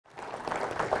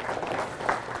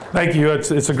Thank you.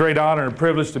 It's a great honor and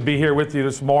privilege to be here with you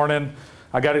this morning.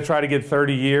 I got to try to get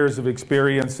 30 years of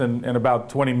experience in about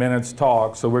 20 minutes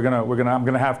talk, so I'm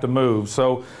gonna have to move.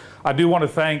 So I do want to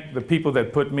thank the people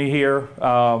that put me here.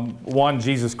 One,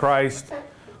 Jesus Christ.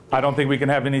 I don't think we can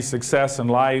have any success in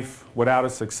life without a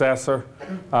successor.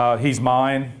 He's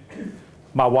mine.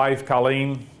 My wife,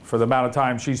 Colleen, for the amount of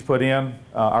time she's put in.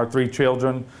 Our 3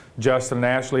 children, Justin and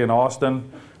Ashley and Austin.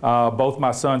 Both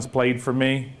my sons played for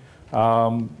me.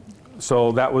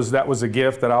 So that was a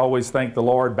gift that I always thank the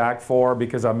Lord back for,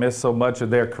 because I missed so much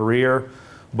of their career.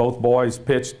 Both boys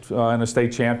pitched in a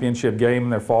state championship game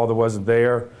and their father wasn't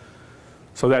there.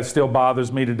 So that still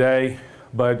bothers me today,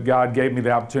 but God gave me the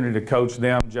opportunity to coach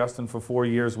them. Justin for 4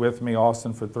 years with me,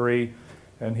 Austin for 3,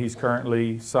 and he's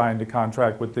currently signed a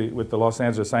contract with the Los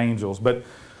Angeles Angels. But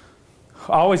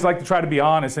I always like to try to be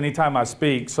honest anytime I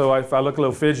speak, so if I look a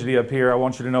little fidgety up here, I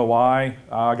want you to know why.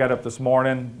 I got up this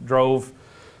morning, drove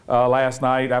last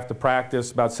night after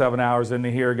practice, about 7 hours into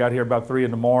here, got here about 3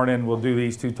 in the morning. We'll do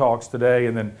these 2 talks today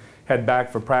and then head back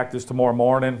for practice tomorrow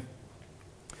morning.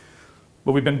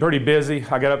 But we've been pretty busy.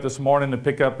 I got up this morning to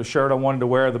pick up a shirt I wanted to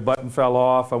wear. The button fell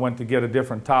off. I went to get a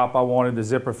different top I wanted. The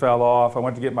zipper fell off. I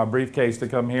went to get my briefcase to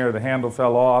come here. The handle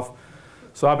fell off.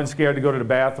 So I've been scared to go to the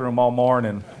bathroom all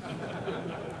morning.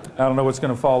 I don't know what's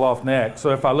going to fall off next.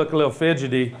 So if I look a little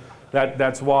fidgety,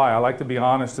 that's why. I like to be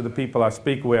honest to the people I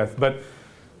speak with. But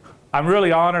I'm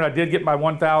really honored. I did get my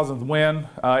 1,000th win.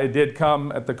 It did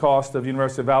come at the cost of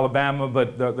University of Alabama,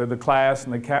 but the class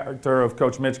and the character of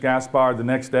Coach Mitch Gaspard the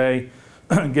next day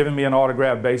giving me an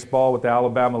autographed baseball with the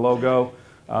Alabama logo.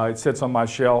 It sits on my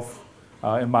shelf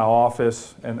in my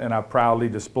office, and I proudly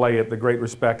display it. The great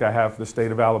respect I have for the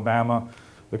state of Alabama,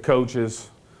 the coaches,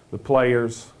 the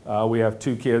players. We have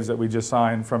 2 kids that we just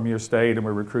signed from your state, and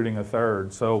we're recruiting a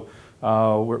 3rd. So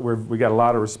we got a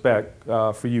lot of respect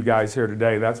for you guys here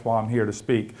today. That's why I'm here to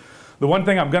speak. The one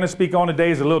thing I'm going to speak on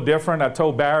today is a little different. I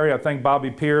told Barry, I thank Bobby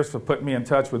Pierce for putting me in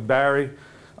touch with Barry,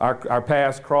 our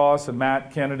past Cross, and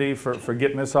Matt Kennedy for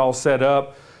getting this all set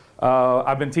up.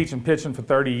 I've been teaching pitching for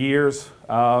 30 years,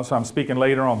 so I'm speaking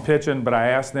later on pitching, but I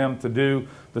asked them to do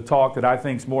the talk that I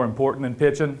think is more important than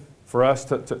pitching for us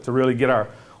to really get our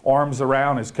arms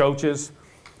around as coaches.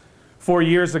 4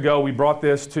 years ago, we brought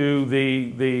this to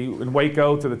in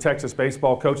Waco to the Texas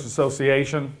Baseball Coaches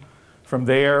Association. From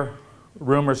there,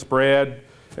 rumors spread.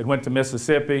 It went to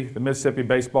Mississippi. The Mississippi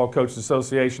Baseball Coaches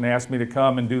Association asked me to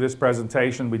come and do this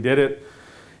presentation. We did it.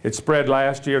 It spread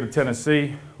last year to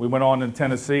Tennessee. We went on to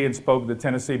Tennessee and spoke at the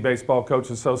Tennessee Baseball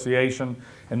Coaches Association,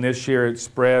 and this year it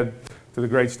spread to the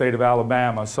great state of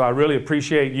Alabama. So I really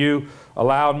appreciate you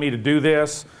allowing me to do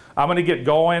this. I'm going to get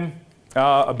going.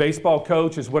 A baseball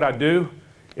coach is what I do.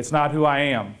 It's not who I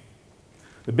am.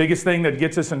 The biggest thing that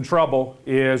gets us in trouble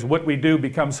is what we do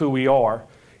becomes who we are.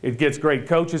 It gets great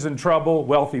coaches in trouble,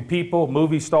 wealthy people,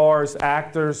 movie stars,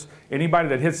 actors, anybody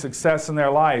that hits success in their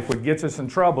life. What gets us in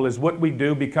trouble is what we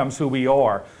do becomes who we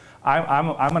are.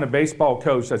 I'm a baseball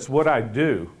coach. That's what I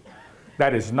do.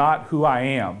 That is not who I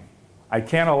am. I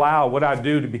can't allow what I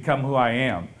do to become who I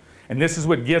am. And this is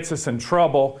what gets us in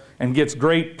trouble and gets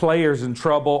great players in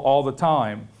trouble all the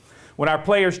time. When our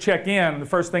players check in, the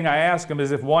first thing I ask them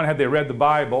is if, one, have they read the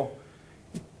Bible,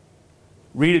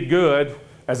 read it good,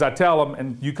 as I tell them,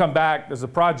 and you come back as a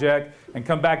project and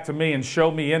come back to me and show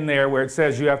me in there where it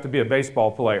says you have to be a baseball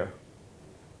player.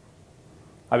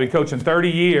 I've been coaching 30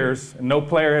 years and no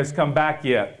player has come back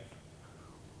yet.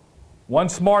 One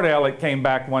smart aleck came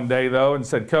back one day though and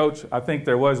said, "Coach, I think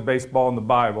there was baseball in the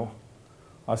Bible."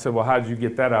 I said, "Well, how did you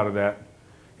get that out of that?"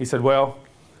 He said, "Well,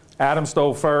 Adam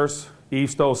stole first, Eve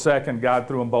stole second, God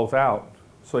threw them both out.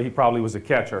 So he probably was a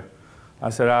catcher." I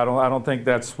said, I don't think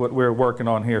that's what we're working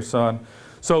on here, son.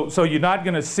 So you're not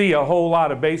going to see a whole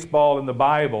lot of baseball in the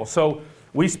Bible. So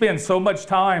we spend so much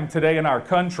time today in our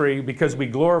country because we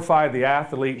glorify the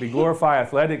athlete, we glorify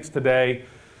athletics today,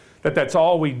 that's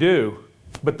all we do.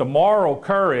 But the moral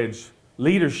courage,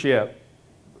 leadership,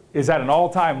 is at an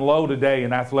all-time low today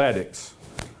in athletics.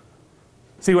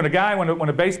 See, when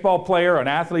a baseball player or an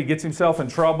athlete gets himself in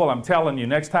trouble, I'm telling you,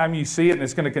 next time you see it, and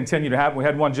it's going to continue to happen. We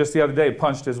had one just the other day,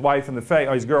 punched his wife in the face,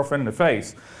 or his girlfriend in the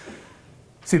face.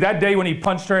 See, that day when he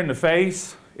punched her in the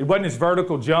face, it wasn't his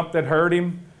vertical jump that hurt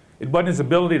him. It wasn't his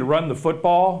ability to run the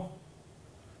football.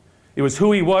 It was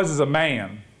who he was as a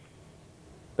man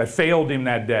that failed him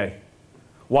that day.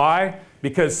 Why?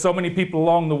 Because so many people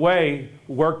along the way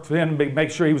worked for him to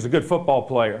make sure he was a good football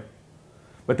player.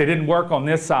 But they didn't work on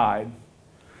this side.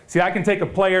 See, I can take a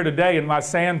player today in my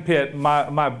sand pit, my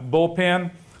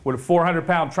bullpen, with a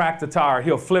 400-pound tractor tire.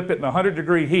 He'll flip it in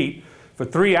 100-degree heat for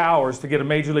 3 hours to get a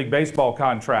Major League Baseball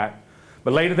contract.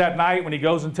 But later that night when he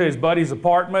goes into his buddy's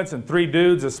apartments and 3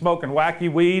 dudes are smoking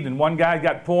wacky weed and one guy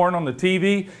got porn on the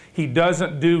TV, he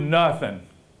doesn't do nothing.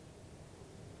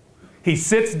 He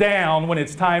sits down when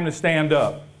it's time to stand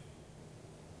up.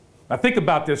 Now think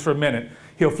about this for a minute.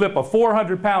 He'll flip a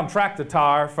 400-pound tractor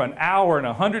tire for an hour in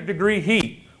 100-degree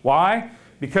heat. Why?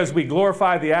 Because we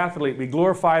glorify the athlete. We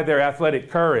glorify their athletic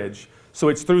courage. So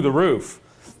it's through the roof.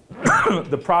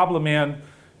 The problem in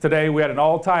today, we had an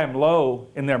all-time low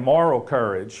in their moral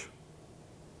courage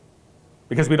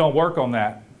because we don't work on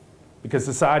that, because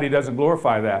society doesn't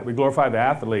glorify that. We glorify the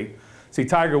athlete. See,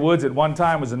 Tiger Woods at one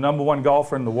time was the #1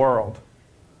 golfer in the world.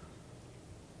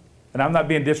 And I'm not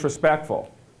being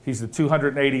disrespectful. He's the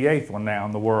 288th one now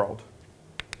in the world.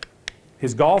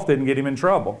 His golf didn't get him in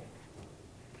trouble.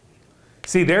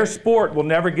 See, their sport will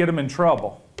never get them in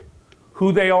trouble.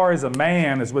 Who they are as a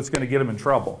man is what's going to get them in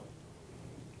trouble.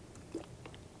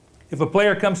 If a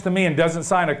player comes to me and doesn't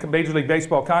sign a Major League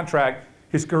Baseball contract,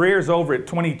 his career is over at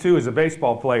 22 as a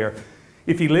baseball player.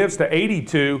 If he lives to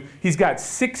 82, he's got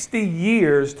 60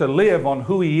 years to live on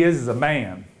who he is as a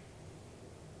man.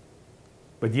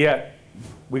 But yet,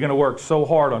 we're going to work so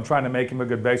hard on trying to make him a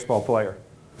good baseball player.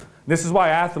 This is why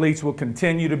athletes will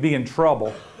continue to be in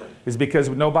trouble, is because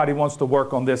nobody wants to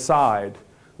work on this side.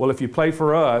 Well, if you play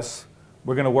for us,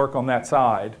 we're going to work on that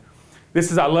side.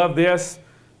 I love this.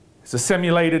 It's a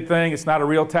simulated thing. It's not a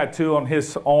real tattoo on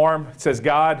his arm. It says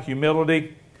God,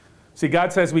 humility. See,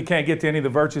 God says we can't get to any of the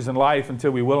virtues in life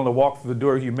until we're willing to walk through the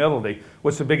door of humility.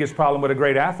 What's the biggest problem with a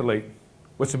great athlete?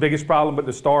 What's the biggest problem with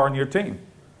the star on your team?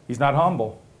 He's not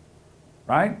humble,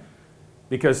 right?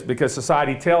 Because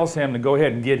society tells him to go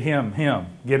ahead and get him.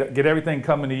 Get everything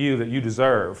coming to you that you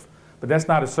deserve. But that's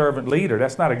not a servant leader.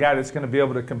 That's not a guy that's going to be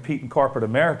able to compete in corporate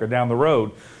America down the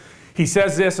road. He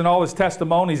says this in all his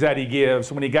testimonies that he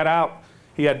gives. When he got out,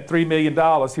 he had $3 million.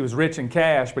 He was rich in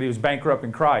cash, but he was bankrupt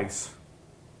in Christ.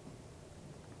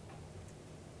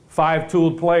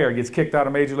 5-tooled player gets kicked out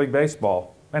of Major League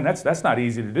Baseball. Man, that's not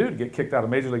easy to do, to get kicked out of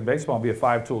Major League Baseball and be a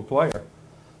 5-tooled player.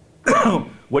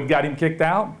 What got him kicked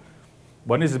out?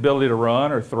 Wasn't his ability to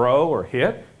run or throw or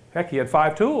hit. Heck, he had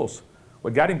 5 tools.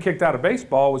 What got him kicked out of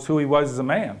baseball was who he was as a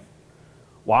man.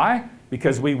 Why?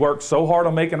 Because we work so hard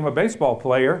on making him a baseball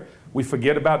player, we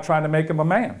forget about trying to make him a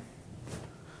man.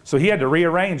 So he had to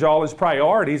rearrange all his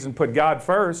priorities and put God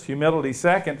first, humility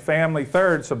second, family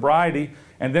third, sobriety,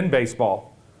 and then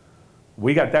baseball.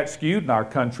 We got that skewed in our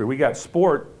country. We got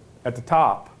sport at the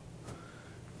top.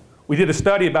 We did a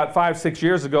study about 5-6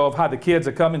 years ago of how the kids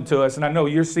are coming to us, and I know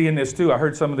you're seeing this too. I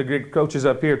heard some of the good coaches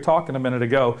up here talking a minute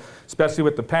ago, especially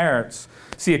with the parents.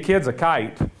 See, a kid's a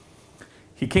kite.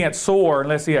 He can't soar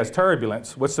unless he has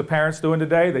turbulence. What's the parents doing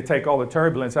today? They take all the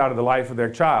turbulence out of the life of their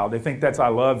child. They think that's I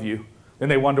love you. Then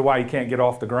they wonder why you can't get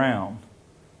off the ground.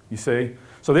 You see?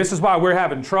 So this is why we're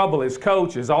having trouble as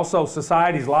coaches. Also,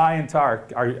 society's lying to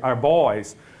our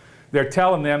boys. They're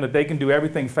telling them that they can do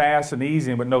everything fast and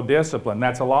easy and with no discipline.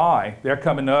 That's a lie. They're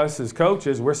coming to us as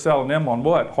coaches. We're selling them on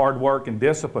what? Hard work and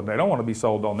discipline. They don't want to be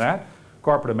sold on that.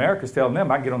 Corporate America's telling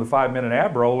them I can get on the 5-minute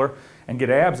ab roller and get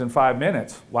abs in 5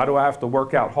 minutes. Why do I have to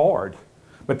work out hard?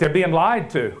 But they're being lied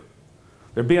to.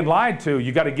 They're being lied to.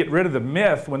 You got to get rid of the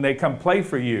myth when they come play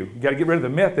for you. You got to get rid of the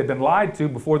myth they've been lied to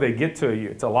before they get to you.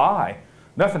 It's a lie.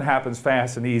 Nothing happens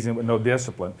fast and easy with no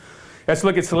discipline. Let's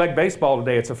look at select baseball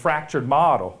today. It's a fractured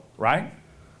model, right?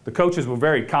 The coaches were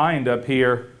very kind up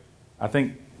here. I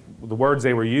think the words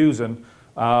they were using,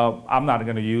 I'm not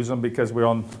going to use them because we're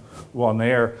on the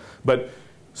air. But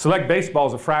select baseball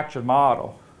is a fractured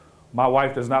model. My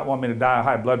wife does not want me to die of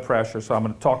high blood pressure, so I'm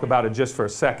going to talk about it just for a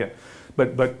second.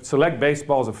 But select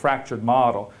baseball is a fractured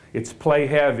model. It's play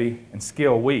heavy and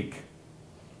skill weak.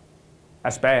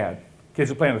 That's bad. Kids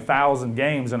are playing 1,000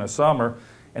 games in a summer,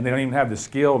 and they don't even have the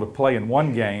skill to play in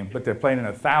one game, but they're playing in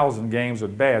 1,000 games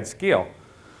with bad skill.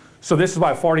 So this is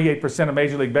why 48% of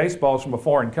Major League Baseball is from a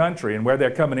foreign country, and where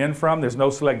they're coming in from, there's no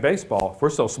select baseball. If we're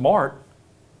so smart,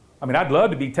 I mean, I'd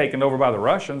love to be taken over by the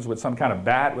Russians with some kind of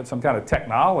bat, with some kind of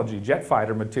technology, jet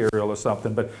fighter material or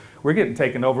something, but we're getting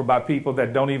taken over by people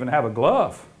that don't even have a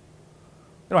glove.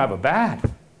 They don't have a bat.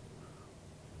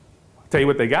 I'll tell you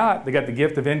what they got. They got the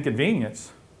gift of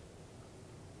inconvenience.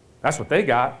 That's what they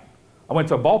got. I went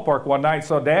to a ballpark one night,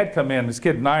 saw Dad come in. This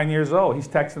kid, 9 years old. He's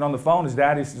texting on the phone.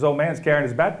 His old man's carrying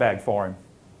his bat bag for him.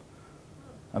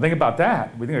 Now think about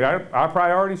that. We think our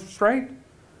priorities straight?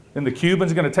 Then the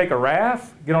Cuban's going to take a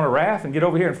raft, get on a raft, and get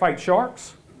over here and fight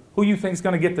sharks? Who you think's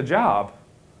going to get the job?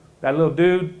 That little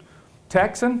dude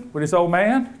texting with his old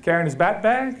man, carrying his bat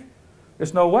bag?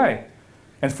 There's no way.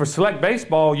 And for select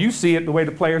baseball, you see it the way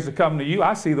the players are coming to you.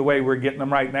 I see the way we're getting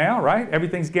them right now, right?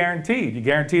 Everything's guaranteed. You're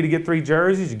guaranteed to get 3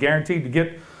 jerseys. You're guaranteed to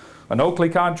get an Oakley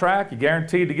contract. You're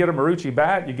guaranteed to get a Marucci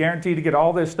bat. You're guaranteed to get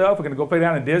all this stuff. We're going to go play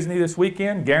down in Disney this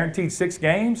weekend. Guaranteed 6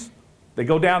 games. They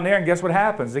go down there, and guess what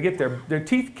happens? They get their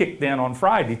teeth kicked in on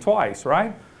Friday twice,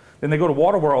 right? Then they go to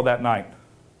Waterworld that night.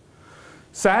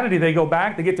 Saturday, they go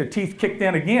back. They get their teeth kicked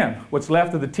in again. What's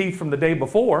left of the teeth from the day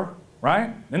before,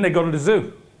 right? Then they go to the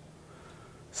zoo.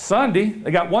 Sunday,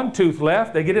 they got 1 tooth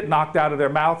left. They get it knocked out of their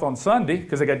mouth on Sunday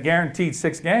because they got guaranteed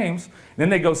 6 games. Then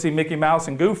they go see Mickey Mouse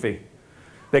and Goofy.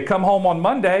 They come home on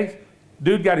Monday.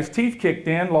 Dude got his teeth kicked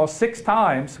in, lost 6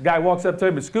 times. Guy walks up to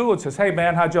him at school and says, "Hey,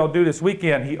 man, how'd y'all do this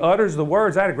weekend?" He utters the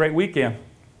words, "I had a great weekend."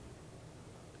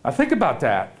 Now think about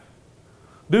that.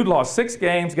 Dude lost 6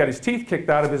 games, got his teeth kicked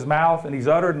out of his mouth, and he's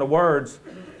uttering the words,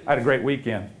 "I had a great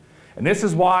weekend." And this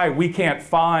is why we can't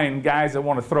find guys that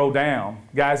want to throw down,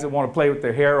 guys that want to play with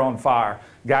their hair on fire,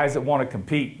 guys that want to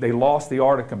compete. They lost the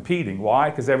art of competing. Why?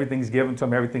 Because everything's given to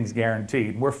them, everything's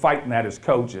guaranteed. We're fighting that as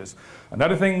coaches.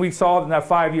 Another thing we saw in that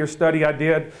 5-year study I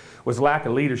did was lack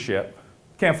of leadership.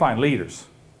 Can't find leaders.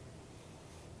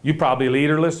 You probably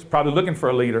leaderless, probably looking for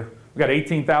a leader. We've got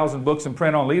 18,000 books in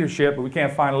print on leadership, but we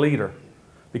can't find a leader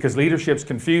because leadership's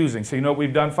confusing. So you know what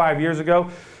we've done 5 years ago?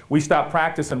 We stopped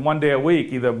practicing 1 day a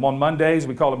week. Either on Mondays,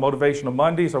 we call it Motivational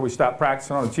Mondays, or we stopped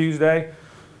practicing on a Tuesday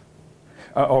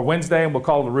or Wednesday, and we'll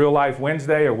call it a Real Life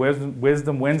Wednesday or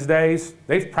Wisdom Wednesdays.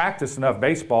 They've practiced enough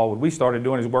baseball. What we started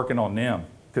doing is working on them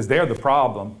because they're the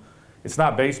problem. It's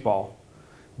not baseball.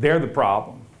 They're the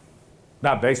problem,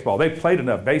 not baseball. They've played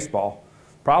enough baseball.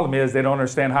 Problem is they don't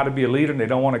understand how to be a leader and they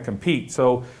don't want to compete.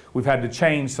 So we've had to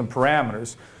change some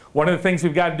parameters. One of the things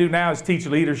we've got to do now is teach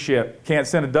leadership. Can't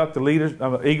send a duck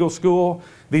to Eagle School.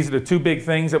 These are the 2 big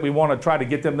things that we want to try to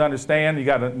get them to understand. You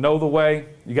got to know the way.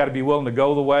 You got to be willing to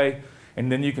go the way. And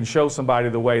then you can show somebody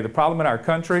the way. The problem in our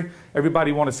country,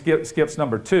 everybody wants to skips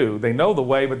number 2. They know the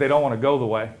way, but they don't want to go the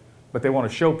way. But they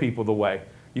want to show people the way.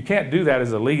 You can't do that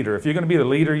as a leader. If you're going to be the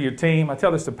leader of your team, I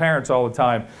tell this to parents all the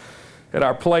time, and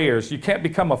our players, you can't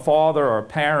become a father or a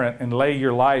parent and lay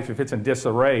your life, if it's in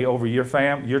disarray, over your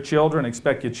children,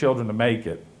 expect your children to make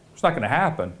it. It's not going to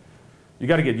happen. You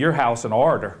got to get your house in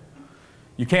order.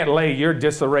 You can't lay your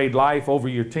disarrayed life over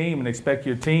your team and expect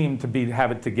your team to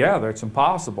have it together. It's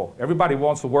impossible. Everybody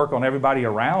wants to work on everybody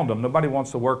around them. Nobody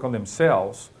wants to work on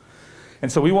themselves.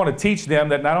 And so we want to teach them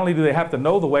that not only do they have to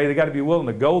know the way, they got to be willing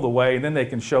to go the way, and then they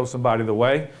can show somebody the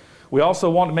way. We also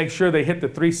want to make sure they hit the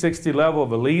 360 level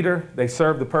of a leader. They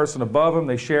serve the person above them,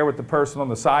 they share with the person on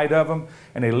the side of them,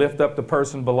 and they lift up the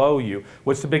person below you.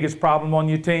 What's the biggest problem on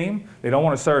your team? They don't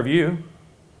want to serve you,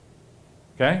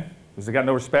 okay? Because they got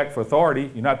no respect for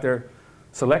authority. You're not their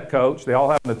select coach. They all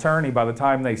have an attorney by the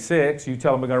time they're 6. You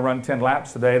tell them we're going to run 10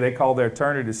 laps today. They call their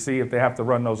attorney to see if they have to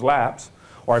run those laps,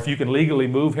 or if you can legally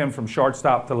move him from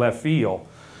shortstop to left field.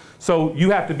 So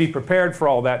you have to be prepared for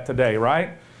all that today,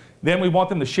 right? Then we want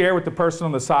them to share with the person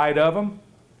on the side of them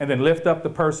and then lift up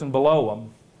the person below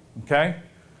them, okay?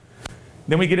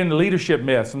 Then we get into leadership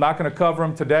myths. I'm not going to cover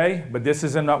them today, but this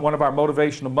is in one of our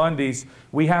Motivational Mondays.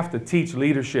 We have to teach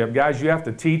leadership. Guys, you have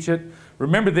to teach it.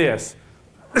 Remember this.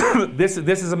 This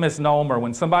is a misnomer.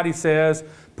 When somebody says,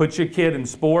 put your kid in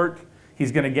sport,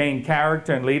 he's going to gain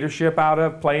character and leadership out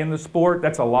of playing the sport,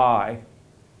 that's a lie.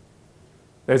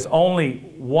 There's only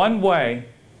one way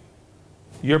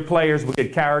your players will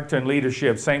get character and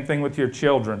leadership. Same thing with your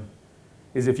children,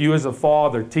 is if you as a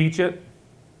father teach it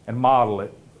and model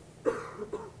it.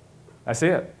 That's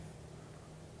it.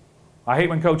 I hate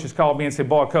when coaches call me and say,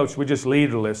 boy, coach, we're just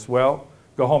leaderless. Well,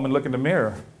 go home and look in the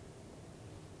mirror.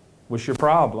 What's your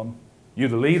problem? You're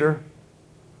the leader.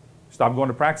 Stop going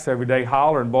to practice every day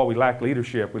hollering, boy, we lack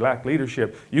leadership, we lack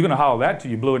leadership. You're going to holler that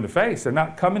till you blue in the face. They're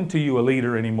not coming to you a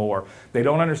leader anymore. They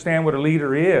don't understand what a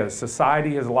leader is.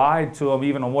 Society has lied to them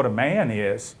even on what a man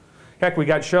is. Heck, we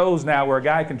got shows now where a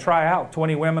guy can try out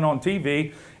 20 women on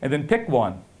TV and then pick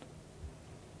one.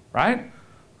 Right?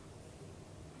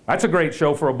 That's a great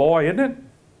show for a boy, isn't it?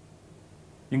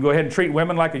 You can go ahead and treat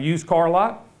women like a used car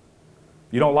lot.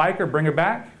 You don't like her, bring her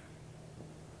back.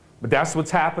 But that's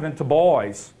what's happening to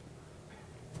boys.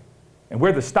 And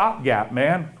we're the stopgap,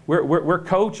 man. We're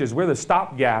coaches. We're the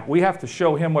stopgap. We have to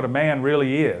show him what a man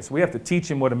really is. We have to teach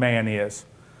him what a man is.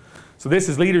 So this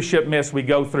is leadership myths we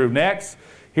go through. Next,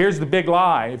 here's the big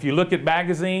lie. If you look at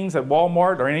magazines at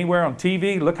Walmart or anywhere on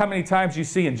TV, look how many times you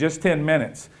see in just 10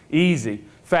 minutes. Easy,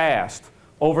 fast,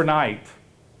 overnight.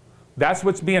 That's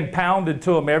what's being pounded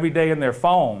to them every day in their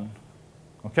phone.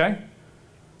 Okay?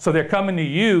 So they're coming to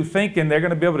you thinking they're going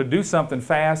to be able to do something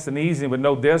fast and easy with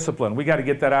no discipline. We got to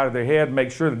get that out of their head and make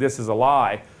sure that this is a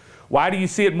lie. Why do you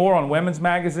see it more on women's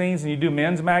magazines than you do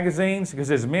men's magazines? Because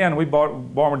as men, we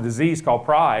born with a disease called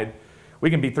pride. We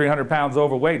can be 300 pounds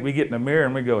overweight. We get in the mirror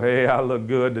and we go, hey, I look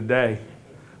good today.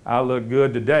 I look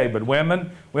good today. But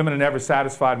women are never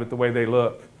satisfied with the way they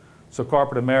look. So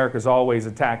corporate America is always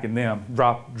attacking them.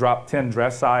 Drop 10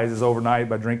 dress sizes overnight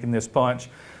by drinking this punch.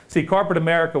 See, corporate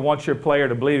America wants your player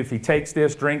to believe if he takes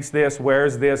this, drinks this,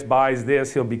 wears this, buys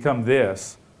this, he'll become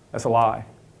this. That's a lie.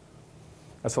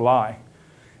 That's a lie.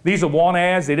 These are want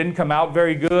ads. They didn't come out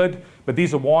very good, but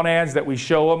these are want ads that we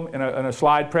show them in a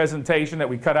slide presentation that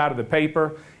we cut out of the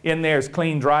paper. In there is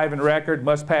clean driving record,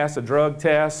 must pass a drug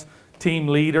test, team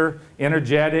leader,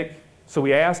 energetic. So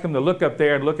we ask them to look up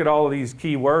there and look at all of these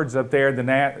key words up there and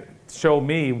then show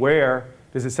me where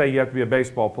does it say you have to be a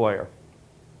baseball player.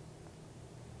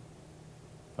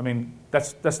 I mean,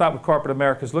 that's not what corporate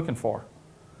America is looking for.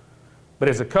 But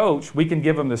as a coach, we can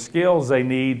give them the skills they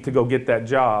need to go get that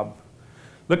job.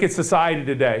 Look at society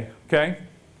today, okay?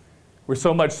 We're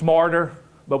so much smarter,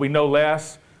 but we know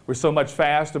less. We're so much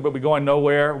faster, but we're going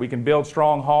nowhere. We can build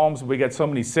strong homes, but we got so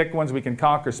many sick ones. We can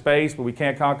conquer space, but we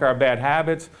can't conquer our bad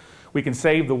habits. We can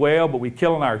save the whale, but we're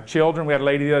killing our children. We had a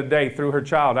lady the other day threw her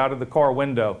child out of the car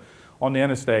window on the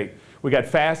interstate. We got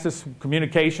fastest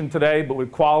communication today, but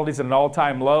with qualities at an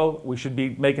all-time low. We should be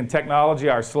making technology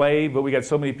our slave, but we got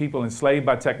so many people enslaved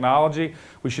by technology.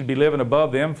 We should be living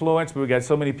above the influence, but we got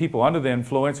so many people under the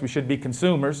influence. We should be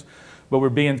consumers, but we're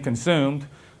being consumed.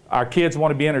 Our kids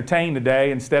want to be entertained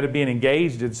today instead of being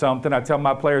engaged in something. I tell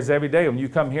my players every day, when you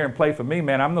come here and play for me,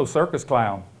 man, I'm no circus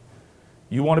clown.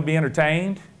 You want to be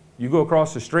entertained? You go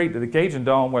across the street to the Cajun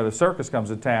Dome where the circus comes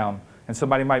to town, and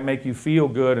somebody might make you feel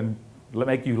good and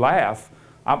make you laugh.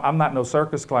 I'm not no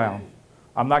circus clown.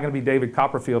 I'm not going to be David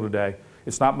Copperfield today.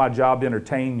 It's not my job to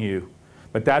entertain you.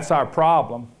 But that's our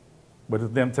problem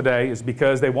with them today, is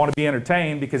because they want to be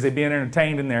entertained because they're being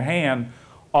entertained in their hand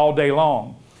all day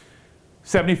long.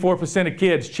 74% of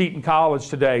kids cheat in college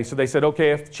today. So they said,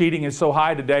 okay, if cheating is so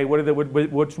high today,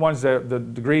 which one's the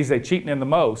degrees they cheating in the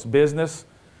most? Business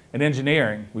and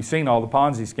engineering. We've seen all the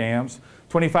Ponzi scams.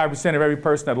 25% of every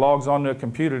person that logs onto a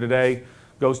computer today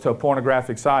goes to a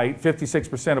pornographic site.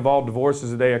 56% of all divorces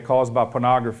today are caused by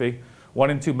pornography. 1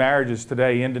 in 2 marriages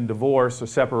today end in divorce or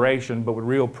separation, but with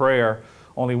real prayer,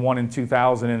 only 1 in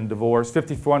 2,000 end in divorce.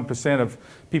 51% of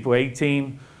people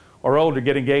 18 or older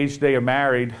get engaged today or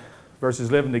married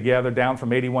versus living together, down from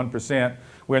 81%.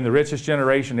 We're in the richest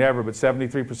generation ever, but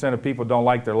 73% of people don't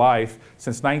like their life.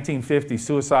 Since 1950,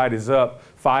 suicide is up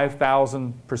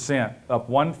 5,000%, up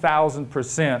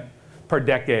 1,000% per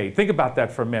decade. Think about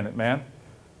that for a minute, man.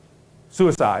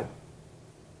 Suicide,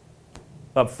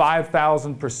 up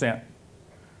 5,000%.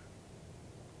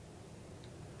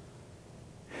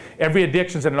 Every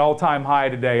addiction's at an all-time high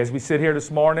today. As we sit here this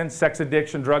morning, sex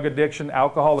addiction, drug addiction,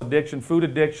 alcohol addiction, food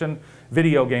addiction,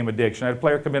 video game addiction. I had a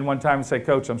player come in one time and say,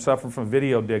 Coach, I'm suffering from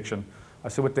video addiction. I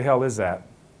said, what the hell is that?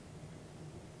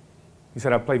 He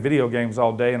said, I play video games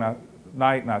all day and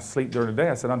night and I sleep during the day.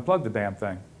 I said, unplug the damn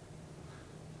thing.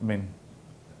 I mean,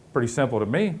 pretty simple to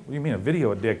me. What do you mean a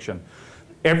video addiction?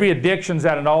 Every addiction's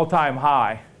at an all-time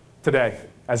high today.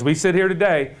 As we sit here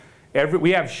today,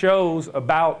 we have shows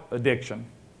about addiction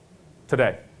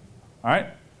today. All right?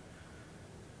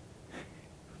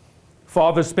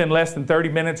 Fathers spend less than 30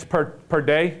 minutes per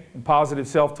day in positive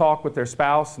self-talk with their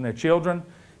spouse and their children.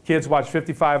 Kids watch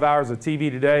 55 hours of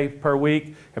TV today per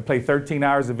week and play 13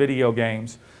 hours of video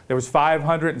games. There was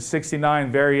 569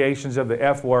 variations of the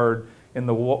F word in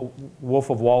the Wolf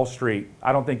of Wall Street.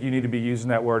 I don't think you need to be using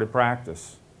that word in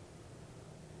practice.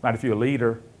 Not if you're a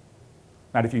leader.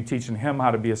 Not if you're teaching him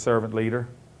how to be a servant leader.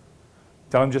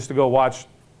 Tell him just to go watch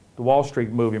the Wall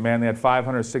Street movie, man. They had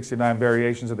 569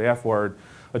 variations of the F word.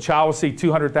 A child will see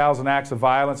 200,000 acts of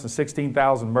violence and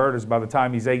 16,000 murders by the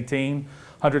time he's 18.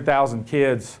 100,000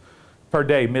 kids per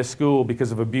day miss school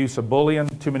because of abuse or bullying.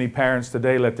 Too many parents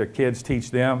today let their kids teach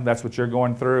them. That's what you're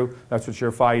going through. That's what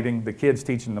you're fighting. The kids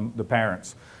teaching the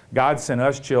parents. God sent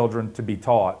us children to be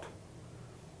taught.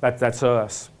 That's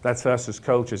us. That's us as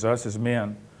coaches, us as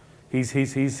men. He's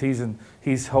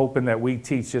hoping that we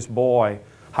teach this boy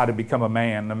how to become a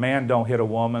man. A man don't hit a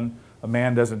woman. A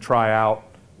man doesn't try out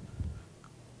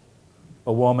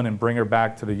a woman and bring her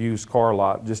back to the used car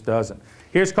lot. Just doesn't.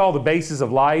 Here's called The Basis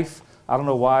of Life. I don't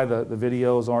know why the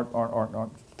videos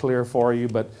aren't clear for you,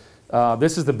 but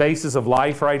this is the basis of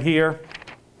life right here.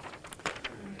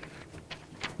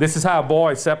 This is how a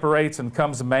boy separates and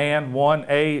becomes a man. 1,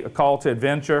 A call to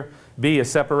adventure. B, a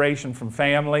separation from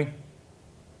family.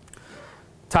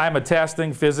 Time of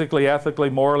testing, physically, ethically,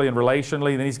 morally, and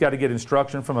relationally. Then he's got to get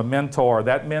instruction from a mentor.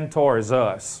 That mentor is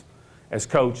us as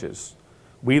coaches.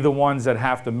 We the ones that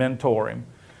have to mentor him.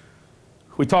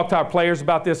 We talk to our players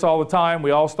about this all the time.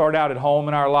 We all start out at home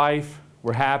in our life.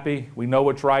 We're happy. We know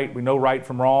what's right. We know right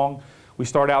from wrong. We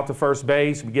start out to first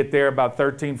base. We get there about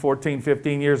 13, 14,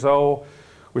 15 years old.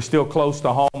 We're still close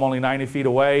to home, only 90 feet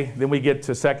away. Then we get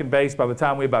to second base by the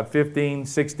time we're about 15,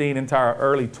 16, into our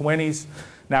early 20s.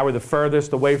 Now we're the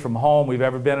furthest away from home we've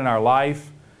ever been in our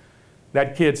life.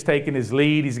 That kid's taking his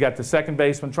lead. He's got the second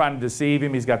baseman trying to deceive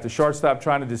him. He's got the shortstop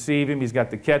trying to deceive him. He's got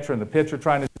the catcher and the pitcher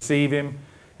trying to deceive him.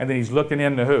 And then he's looking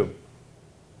into who?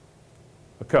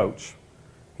 A coach.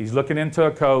 He's looking into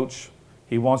a coach.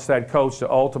 He wants that coach to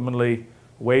ultimately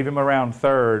wave him around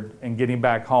third and get him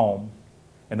back home.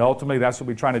 And ultimately, that's what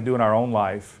we're trying to do in our own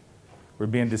life. We're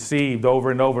being deceived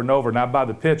over and over and over, not by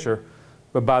the pitcher,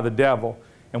 but by the devil.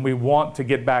 And we want to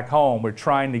get back home. We're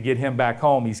trying to get him back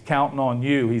home. He's counting on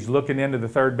you. He's looking into the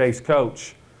third base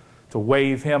coach to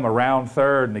wave him around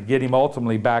third and to get him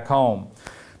ultimately back home.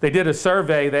 They did a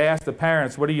survey. They asked the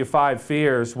parents, what are your 5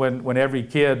 fears when every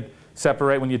kid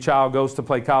when your child goes to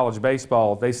play college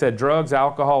baseball? They said drugs,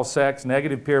 alcohol, sex,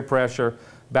 negative peer pressure,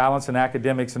 balance in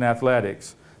academics and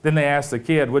athletics. Then they asked the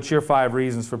kid, what's your 5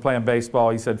 reasons for playing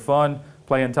baseball? He said fun,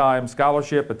 playing time,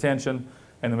 scholarship, attention,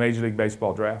 and the Major League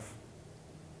Baseball draft.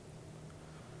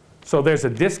 So there's a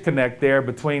disconnect there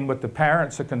between what the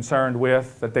parents are concerned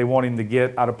with, that they want him to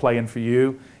get out of playing for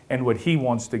you, and what he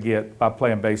wants to get by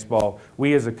playing baseball.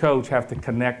 We as a coach have to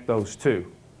connect those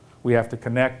two. We have to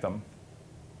connect them.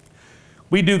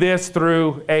 We do this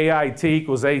through AIT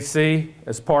equals AC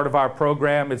as part of our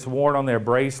program. It's worn on their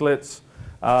bracelets.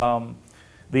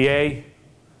 The A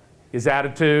is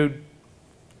attitude,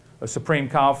 a supreme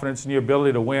confidence in your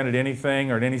ability to win at anything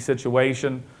or in any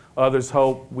situation. Others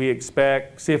hope, we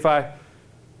expect. See, if I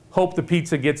hope the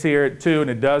pizza gets here at 2 and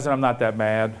it doesn't, I'm not that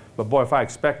mad. But boy, if I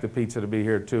expect the pizza to be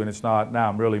here at 2 and it's not, now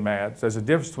I'm really mad. So there's a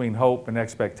difference between hope and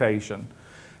expectation.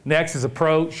 Next is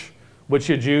approach. What's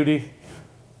your duty,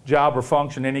 job, or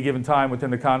function at any given time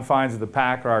within the confines of the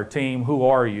pack or our team? Who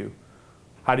are you?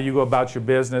 How do you go about your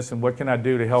business, and what can I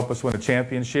do to help us win a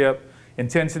championship?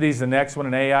 Intensity is the next one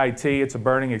in AIT. It's a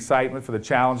burning excitement for the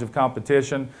challenge of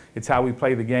competition. It's how we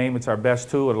play the game. It's our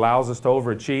best tool. It allows us to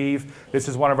overachieve. This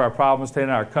is one of our problems today in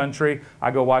our country.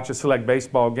 I go watch a select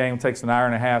baseball game. It takes an hour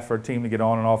and a half for a team to get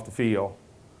on and off the field.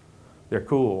 They're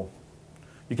cool.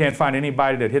 You can't find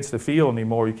anybody that hits the field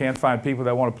anymore. You can't find people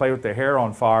that want to play with their hair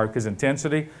on fire, because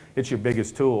intensity, it's your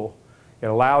biggest tool. It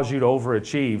allows you to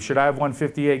overachieve. Should I have won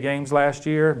 58 games last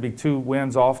year? Be 2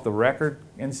 wins off the record,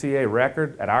 NCAA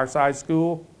record at our size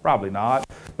school? Probably not.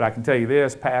 But I can tell you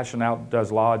this, passion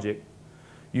outdoes logic.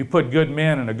 You put good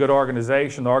men in a good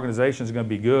organization, the organization is going to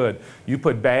be good. You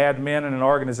put bad men in an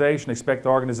organization, expect the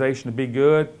organization to be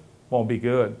good, won't be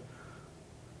good.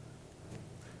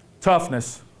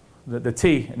 Toughness, the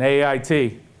T in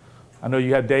AIT. I know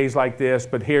you have days like this,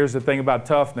 but here's the thing about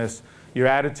toughness. Your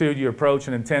attitude, your approach,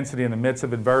 and intensity in the midst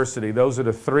of adversity. Those are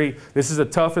the 3. This is the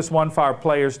toughest one for our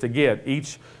players to get.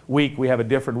 Each week we have a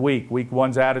different week. Week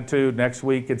 1's attitude. Next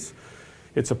week it's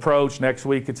approach. Next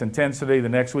week it's intensity. The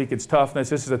next week it's toughness.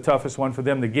 This is the toughest one for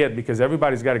them to get, because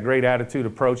everybody's got a great attitude,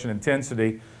 approach, and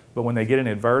intensity. But when they get in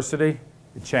adversity,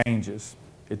 it changes.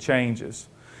 It changes.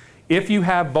 If you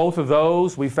have both of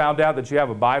those, we found out that you have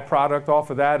a byproduct off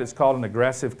of that. It's called an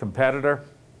aggressive competitor,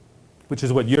 which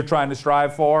is what you're trying to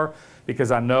strive for.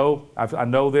 Because I know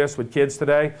this with kids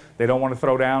today. They don't want to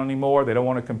throw down anymore. They don't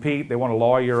want to compete. They want to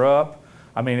lawyer up.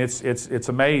 I mean, it's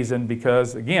amazing,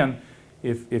 because, again,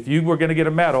 if you were going to get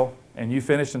a medal and you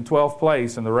finished in 12th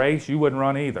place in the race, you wouldn't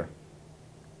run either.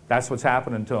 That's what's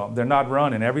happening to them. They're not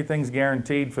running. Everything's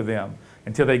guaranteed for them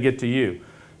until they get to you.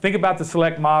 Think about the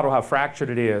select model, how fractured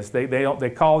it is.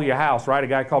 They call your house, right? A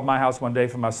guy called my house one day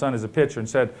for my son as a pitcher and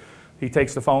said, he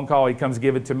takes the phone call, he comes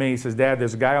give it to me. He says, Dad,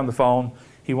 there's a guy on the phone.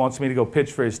 He wants me to go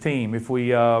pitch for his team. If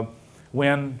we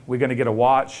win, we're going to get a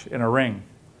watch and a ring.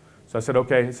 So I said,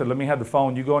 okay. He said, let me have the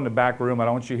phone. You go in the back room. I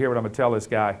don't want you to hear what I'm going to tell this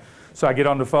guy. So I get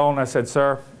on the phone. I said,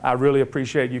 sir, I really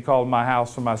appreciate you calling my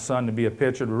house for my son to be a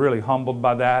pitcher. We're really humbled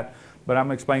by that. But I'm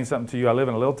going to explain something to you. I live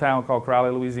in a little town called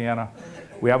Crowley, Louisiana.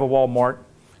 We have a Walmart.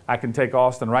 I can take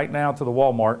Austin right now to the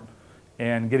Walmart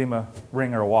and get him a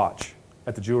ring or a watch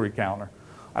at the jewelry counter.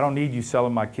 I don't need you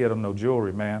selling my kid on no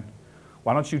jewelry, man.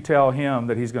 Why don't you tell him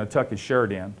that he's going to tuck his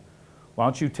shirt in? Why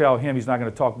don't you tell him he's not going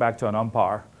to talk back to an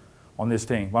umpire on this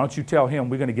team? Why don't you tell him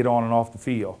we're going to get on and off the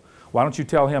field? Why don't you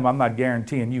tell him I'm not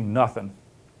guaranteeing you nothing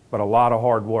but a lot of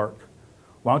hard work?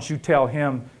 Why don't you tell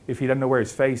him, if he doesn't know where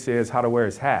his face is, how to wear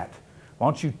his hat? Why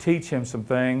don't you teach him some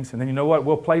things, and then you know what?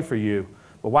 We'll play for you.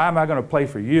 But why am I going to play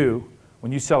for you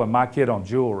when you're selling my kid on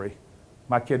jewelry?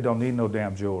 My kid don't need no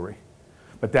damn jewelry.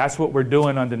 But that's what we're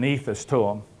doing underneath us to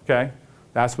them, okay?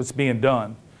 That's what's being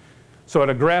done. So an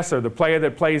aggressor, the player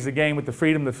that plays the game with the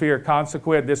freedom to fear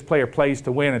consequence, this player plays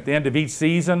to win. At the end of each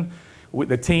season,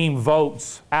 the team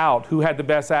votes out who had the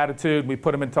best attitude. We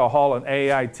put them into a Hall of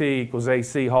AIT equals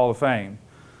AC Hall of Fame.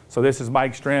 So this is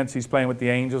Mike Strentz. He's playing with the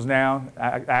Angels now.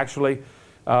 Actually,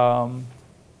 got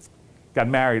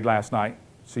married last night.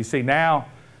 So you see, now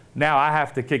I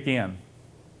have to kick in.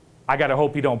 I got to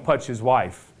hope he don't punch his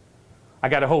wife. I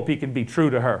got to hope he can be true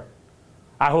to her.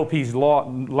 I hope he's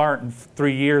learned in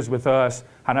 3 years with us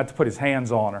how not to put his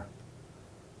hands on her,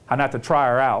 how not to try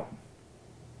her out,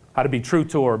 how to be true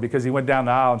to her, because he went down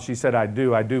the aisle and she said, I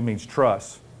do. I do means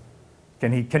trust.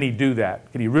 Can he do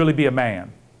that? Can he really be a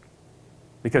man?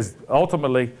 Because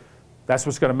ultimately, that's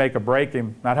what's going to make or break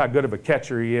him, not how good of a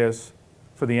catcher he is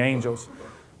for the Angels.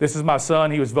 This is my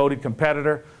son. He was voted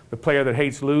competitor, the player that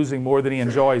hates losing more than he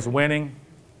enjoys winning.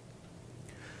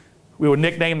 We were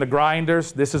nicknamed the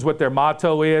Grinders. This is what their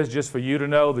motto is, just for you to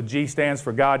know. The G stands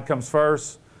for God comes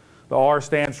first. The R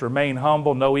stands for remain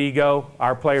humble, no ego.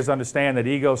 Our players understand that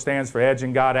ego stands for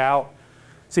edging God out.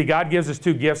 See, God gives us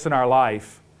 2 gifts in our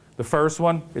life. The first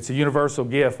one, it's a universal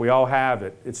gift. We all have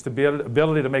it. It's the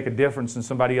ability to make a difference in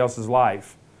somebody else's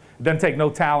life. It doesn't take no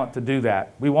talent to do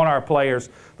that. We want our players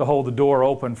to hold the door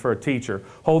open for a teacher,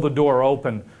 hold the door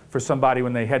open for somebody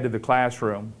when they head to the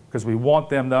classroom, because we want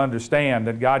them to understand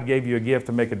that God gave you a gift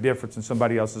to make a difference in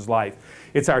somebody else's life.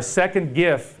 It's our second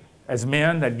gift as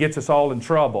men that gets us all in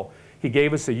trouble. He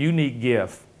gave us a unique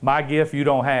gift. My gift you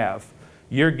don't have.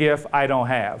 Your gift I don't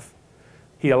have.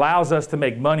 He allows us to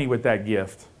make money with that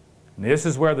gift. And this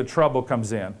is where the trouble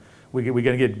comes in. We're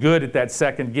going to get good at that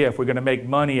second gift. We're going to make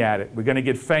money at it. We're going to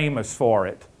get famous for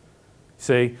it.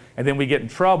 See? And then we get in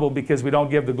trouble because we don't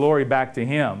give the glory back to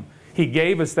Him. He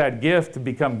gave us that gift to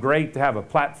become great, to have a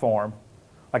platform.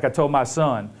 Like I told my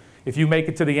son, if you make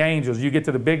it to the Angels, you get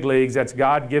to the big leagues, that's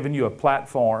God giving you a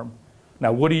platform.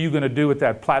 Now, what are you going to do with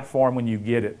that platform when you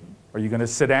get it? Are you going to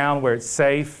sit down where it's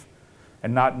safe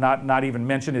and not even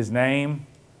mention His name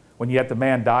when yet the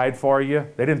man died for you?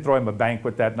 They didn't throw him a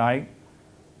banquet that night.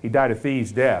 He died a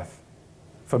thief's death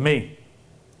for me.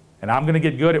 And I'm going to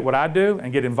get good at what I do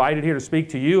and get invited here to speak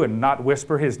to you and not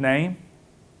whisper His name?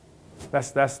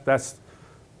 That's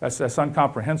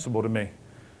incomprehensible to me.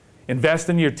 Invest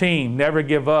in your team. Never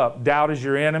give up. Doubt is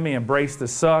your enemy. Embrace the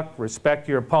suck. Respect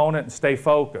your opponent and stay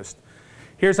focused.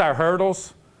 Here's our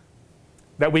hurdles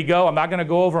that we go. I'm not going to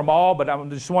go over them all, but I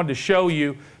just wanted to show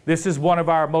you this is one of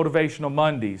our Motivational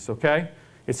Mondays, okay?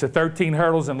 It's the 13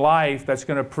 hurdles in life that's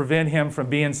going to prevent him from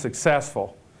being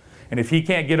successful. And if he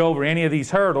can't get over any of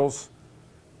these hurdles,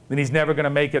 then he's never going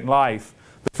to make it in life.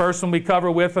 The first one we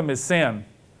cover with him is sin.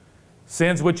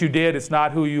 Sin's what you did, it's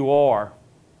not who you are.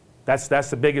 That's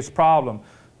the biggest problem.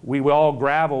 We all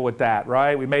gravel with that,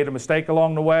 right? We made a mistake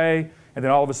along the way, and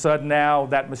then all of a sudden now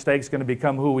that mistake's going to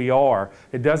become who we are.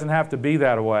 It doesn't have to be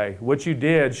that way. What you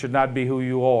did should not be who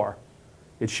you are.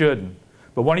 It shouldn't.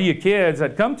 But one of your kids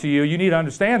that come to you, you need to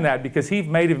understand that, because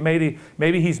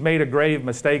maybe he's made a grave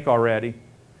mistake already,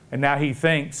 and now he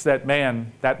thinks that,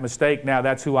 man, that mistake, now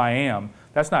that's who I am.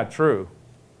 That's not true.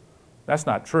 That's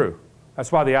not true. That's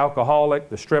why the alcoholic,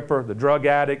 the stripper, the drug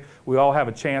addict, we all have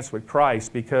a chance with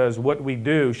Christ, because what we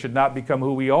do should not become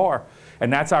who we are.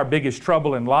 And that's our biggest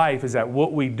trouble in life, is that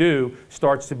what we do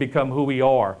starts to become who we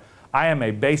are. I am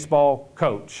a baseball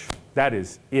coach. That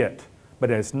is it.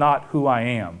 But it's not who I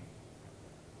am.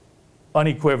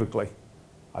 Unequivocally.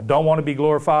 I don't want to be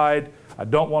glorified. I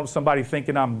don't want somebody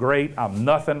thinking I'm great. I'm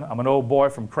nothing. I'm an old boy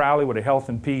from Crowley with a health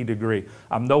and PE degree.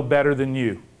 I'm no better than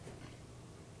you.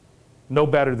 No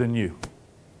better than you.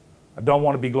 I don't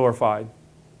want to be glorified.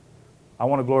 I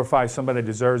want to glorify somebody that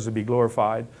deserves to be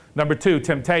glorified. Number 2,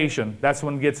 temptation. That's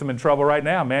what gets them in trouble right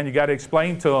now, man. You got to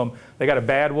explain to them they got a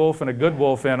bad wolf and a good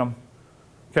wolf in them.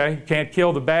 Okay? You can't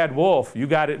kill the bad wolf. You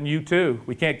got it in you too.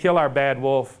 We can't kill our bad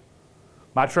wolf.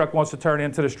 My truck wants to turn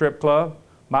into the strip club.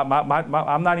 I'm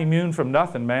not immune from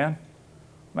nothing, man.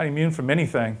 I'm not immune from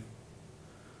anything.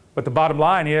 But the bottom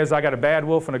line is I got a bad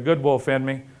wolf and a good wolf in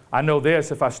me. I know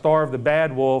this, if I starve the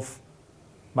bad wolf,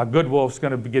 my good wolf's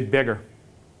going to get bigger.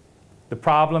 The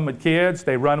problem with kids,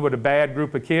 they run with a bad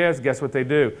group of kids. Guess what they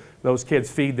do? Those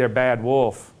kids feed their bad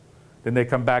wolf. Then they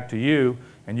come back to you,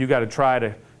 and you got to try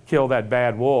to kill that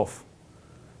bad wolf.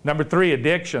 Number 3,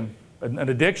 addiction. An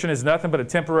addiction is nothing but a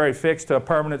temporary fix to a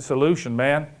permanent solution,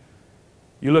 man.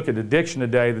 You look at addiction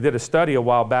today. They did a study a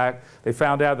while back. They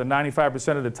found out that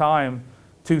 95% of the time,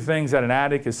 2 things that an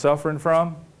addict is suffering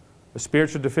from: a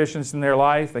spiritual deficiency in their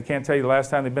life. They can't tell you the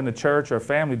last time they've been to church, or a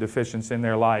family deficiency in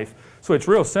their life. So it's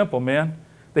real simple, men.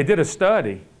 They did a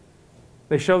study.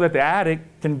 They show that the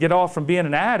addict can get off from being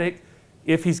an addict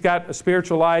if he's got a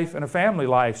spiritual life and a family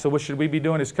life. So what should we be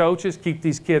doing as coaches? Keep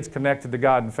these kids connected to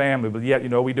God and family. But yet, you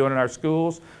know what we doing in our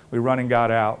schools? We're running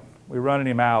God out. We're running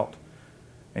him out.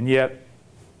 And yet,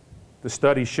 the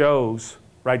study shows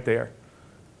right there.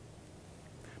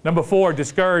 Number 4,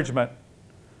 discouragement.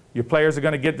 Your players are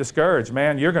going to get discouraged.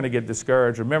 Man, you're going to get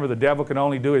discouraged. Remember, the devil can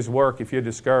only do his work if you're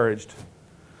discouraged.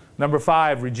 Number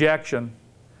 5, rejection.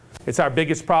 It's our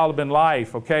biggest problem in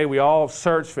life, okay? We all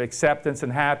search for acceptance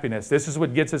and happiness. This is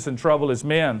what gets us in trouble as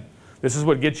men. This is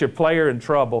what gets your player in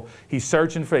trouble. He's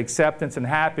searching for acceptance and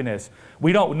happiness.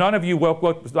 None of you woke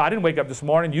up. I didn't wake up this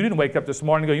morning. You didn't wake up this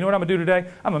morning and go, you know what I'm going to do today?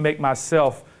 I'm going to make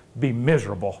myself be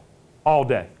miserable all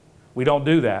day. We don't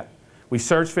do that. We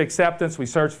search for acceptance. We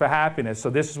search for happiness. So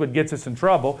this is what gets us in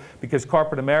trouble, because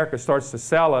corporate America starts to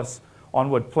sell us on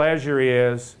what pleasure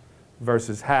is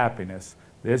versus happiness.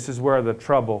 This is where the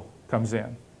trouble comes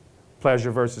in. Pleasure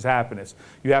versus happiness.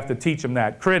 You have to teach them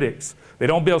that. Critics. They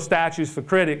don't build statues for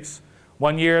critics.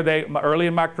 One year, early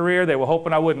in my career, they were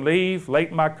hoping I wouldn't leave. Late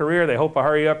in my career, they hope I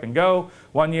hurry up and go.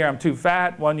 One year, I'm too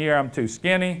fat. One year, I'm too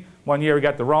skinny. One year, we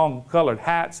got the wrong colored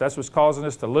hats. That's what's causing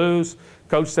us to lose.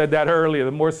 Coach said that earlier.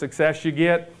 The more success you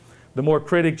get, the more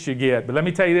critics you get. But let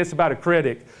me tell you this about a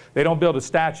critic. They don't build a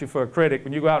statue for a critic.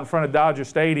 When you go out in front of Dodger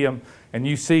Stadium and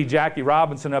you see Jackie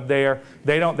Robinson up there,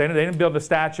 they didn't build a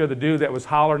statue of the dude that was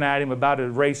hollering at him about the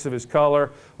race of his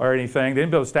color or anything. They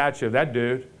didn't build a statue of that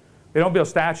dude. They don't build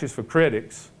statues for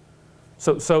critics.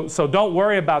 So don't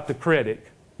worry about the critic.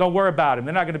 Don't worry about him.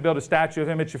 They're not going to build a statue of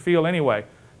him at your field anyway.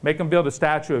 Make them build a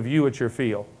statue of you at your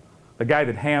field, the guy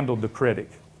that handled the critic.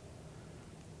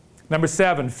 Number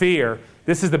 7, fear.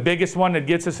 This is the biggest one that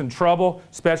gets us in trouble,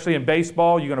 especially in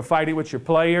baseball. You're going to fight it with your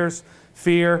players.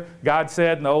 Fear. God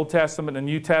said in the Old Testament and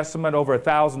the New Testament over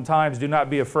 1,000 times, do not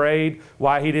be afraid.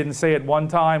 Why he didn't say it 1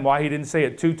 time, why he didn't say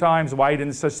it 2 times, why he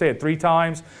didn't say it 3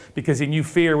 times, because he knew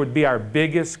fear would be our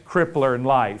biggest crippler in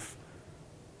life.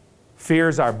 Fear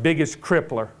is our biggest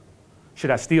crippler.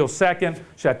 Should I steal second?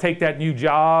 Should I take that new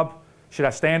job? Should I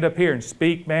stand up here and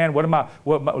speak, man? What am I a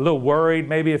little worried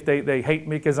maybe if they hate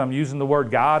me because I'm using the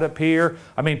word God up here?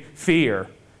 I mean, fear.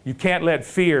 You can't let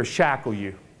fear shackle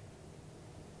you.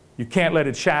 You can't let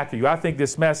it shackle you. I think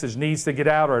this message needs to get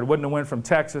out, or it wouldn't have went from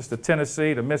Texas to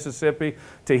Tennessee to Mississippi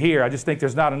to here. I just think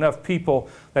there's not enough people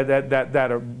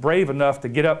that are brave enough to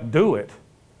get up and do it.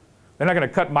 They're not going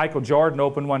to cut Michael Jordan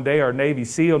open one day or a Navy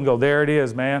SEAL and go, there it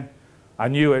is, man. I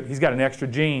knew it. He's got an extra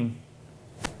gene.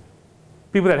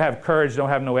 People that have courage don't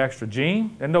have no extra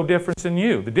gene, and no difference in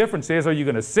you. The difference is, are you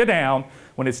going to sit down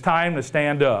when it's time to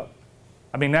stand up?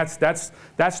 I mean, that's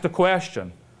the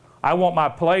question. I want my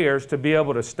players to be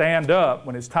able to stand up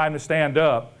when it's time to stand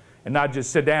up and not just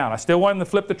sit down. I still want them to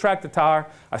flip the tractor tire.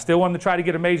 I still want them to try to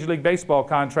get a Major League Baseball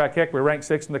contract. Heck, we're ranked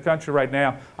 6th in the country right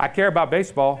now. I care about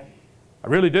baseball. I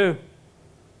really do.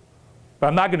 But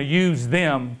I'm not going to use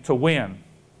them to win.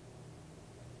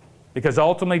 Because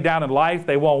ultimately down in life,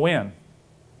 they won't win.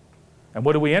 And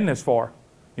what are we in this for?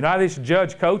 You know how they should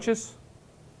judge coaches?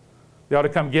 They ought to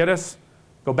come get us,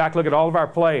 go back, look at all of our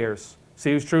players,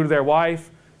 see who's true to their wife,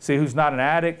 see who's not an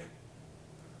addict,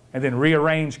 and then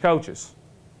rearrange coaches.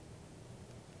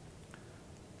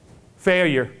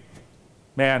 Failure.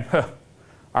 Man,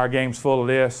 our game's full of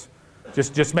this.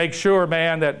 Just make sure,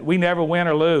 man, that we never win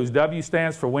or lose. W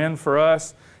stands for win for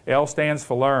us. L stands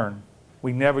for learn.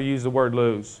 We never use the word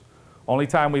lose. Only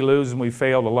time we lose is when we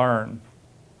fail to learn.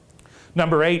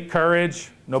 Number 8,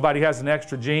 courage. Nobody has an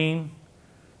extra gene.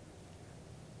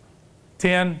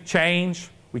 10, change.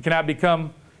 He cannot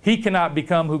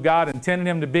become who God intended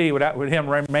him to be without him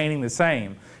remaining the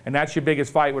same. And that's your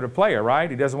biggest fight with a player, right?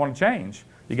 He doesn't want to change.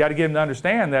 You got to get him to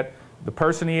understand that the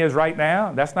person he is right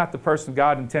now, that's not the person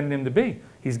God intended him to be.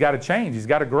 He's got to change. He's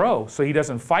got to grow so he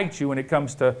doesn't fight you when it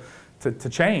comes to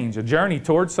change. A journey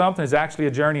towards something is actually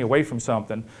a journey away from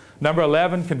something. Number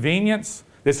 11, convenience.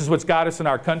 This is what's got us in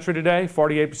our country today.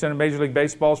 48% of Major League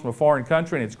Baseball is from a foreign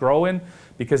country, and it's growing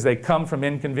because they come from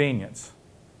inconvenience.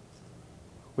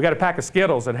 We got a pack of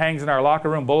Skittles that hangs in our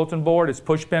locker room bulletin board. It's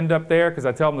push pinned up there because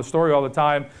I tell them the story all the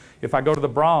time. If I go to the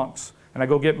Bronx and I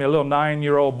go get me a little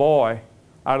 9-year-old boy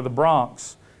out of the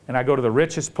Bronx, and I go to the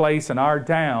richest place in our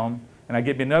town, and I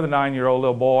get me another 9-year-old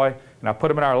little boy, and I put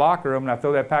him in our locker room, and I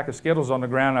throw that pack of Skittles on the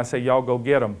ground, and I say, y'all go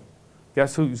get them.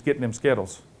 Guess who's getting them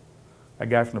Skittles? That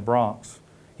guy from the Bronx.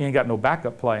 He ain't got no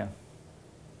backup plan.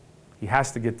 He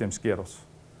has to get them Skittles.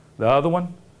 The other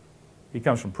one, he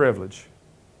comes from privilege.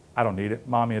 I don't need it.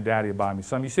 Mommy and Daddy will buy me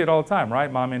some. You see it all the time,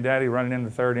 right? Mommy and Daddy running in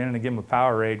the 3rd inning to give him a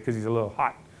Powerade because he's a little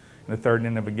hot in the 3rd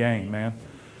inning of a game, man.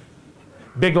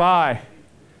 Big lie.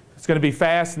 It's going to be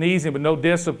fast and easy with no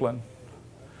discipline.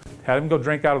 Had him go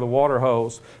drink out of the water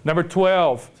hose. Number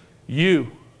 12,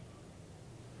 you.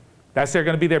 That's going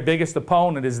to be their biggest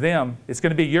opponent is them. It's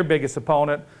going to be your biggest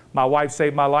opponent. My wife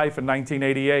saved my life in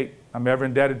 1988. I'm ever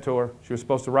indebted to her. She was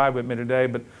supposed to ride with me today,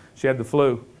 but she had the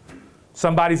flu.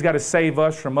 Somebody's got to save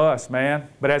us from us, man.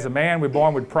 But as a man, we're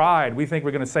born with pride. We think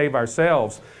we're going to save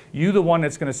ourselves. You the one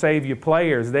that's going to save your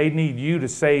players. They need you to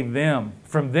save them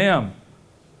from them.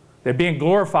 They're being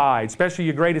glorified, especially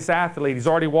your greatest athlete. He's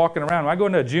already walking around. When I go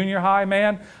into a junior high,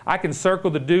 man, I can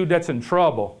circle the dude that's in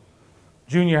trouble.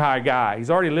 Junior high guy. He's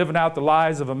already living out the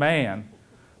lives of a man.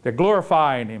 They're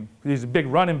glorifying him. He's a big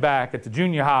running back at the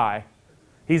junior high.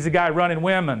 He's the guy running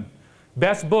women.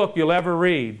 Best book you'll ever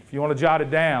read, if you want to jot it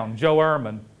down, Joe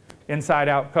Ehrman, Inside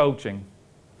Out Coaching.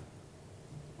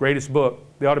 Greatest book.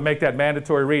 They ought to make that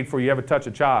mandatory read before you ever touch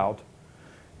a child.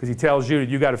 Because he tells you that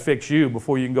you got to fix you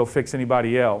before you can go fix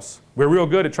anybody else. We're real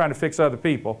good at trying to fix other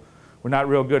people. We're not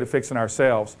real good at fixing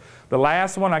ourselves. The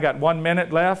last one, I got 1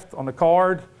 minute left on the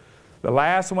card. The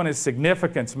last one is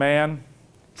significance, man.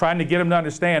 Trying to get them to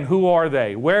understand who are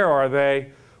they, where are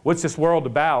they, what's this world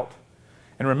about.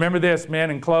 And remember this, man,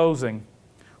 in closing.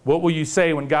 What will you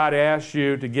say when God asks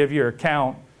you to give your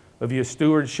account of your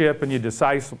stewardship and your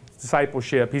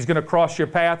discipleship? He's going to cross your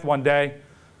path one day,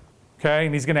 okay?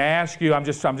 And he's going to ask you, I'm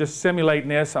just simulating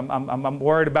this. I'm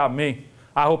worried about me.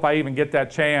 I hope I even get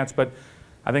that chance, but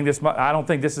I don't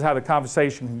think this is how the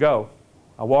conversation can go.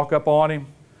 I walk up on him.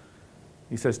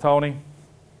 He says, Tony,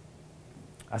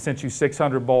 I sent you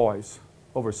 600 boys,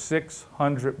 over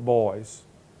 600 boys.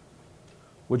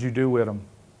 What'd you do with them?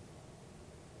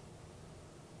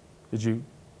 Did you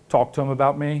talk to them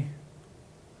about me?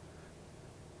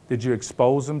 Did you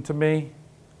expose them to me?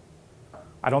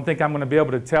 I don't think I'm going to be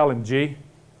able to tell him, G.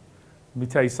 Let me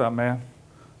tell you something, man.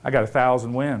 I got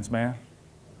 1,000 wins, man.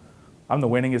 I'm the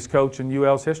winningest coach in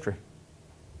UL's history.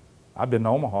 I've been to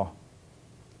Omaha.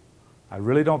 I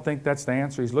really don't think that's the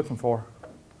answer he's looking for.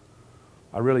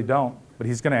 I really don't. But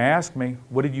he's going to ask me,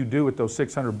 what did you do with those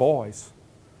 600 boys?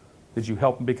 Did you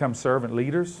help them become servant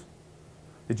leaders?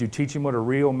 Did you teach them what a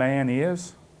real man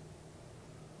is?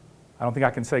 I don't think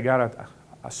I can say, God,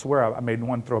 I swear I made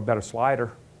one throw a better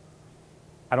slider.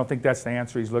 I don't think that's the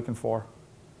answer he's looking for.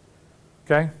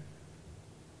 Okay?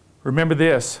 Remember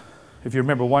this, if you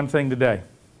remember one thing today.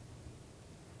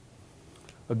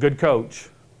 A good coach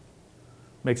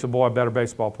makes a boy a better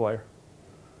baseball player.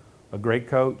 A great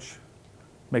coach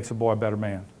makes a boy a better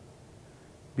man.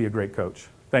 Be a great coach.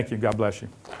 Thank you. God bless you.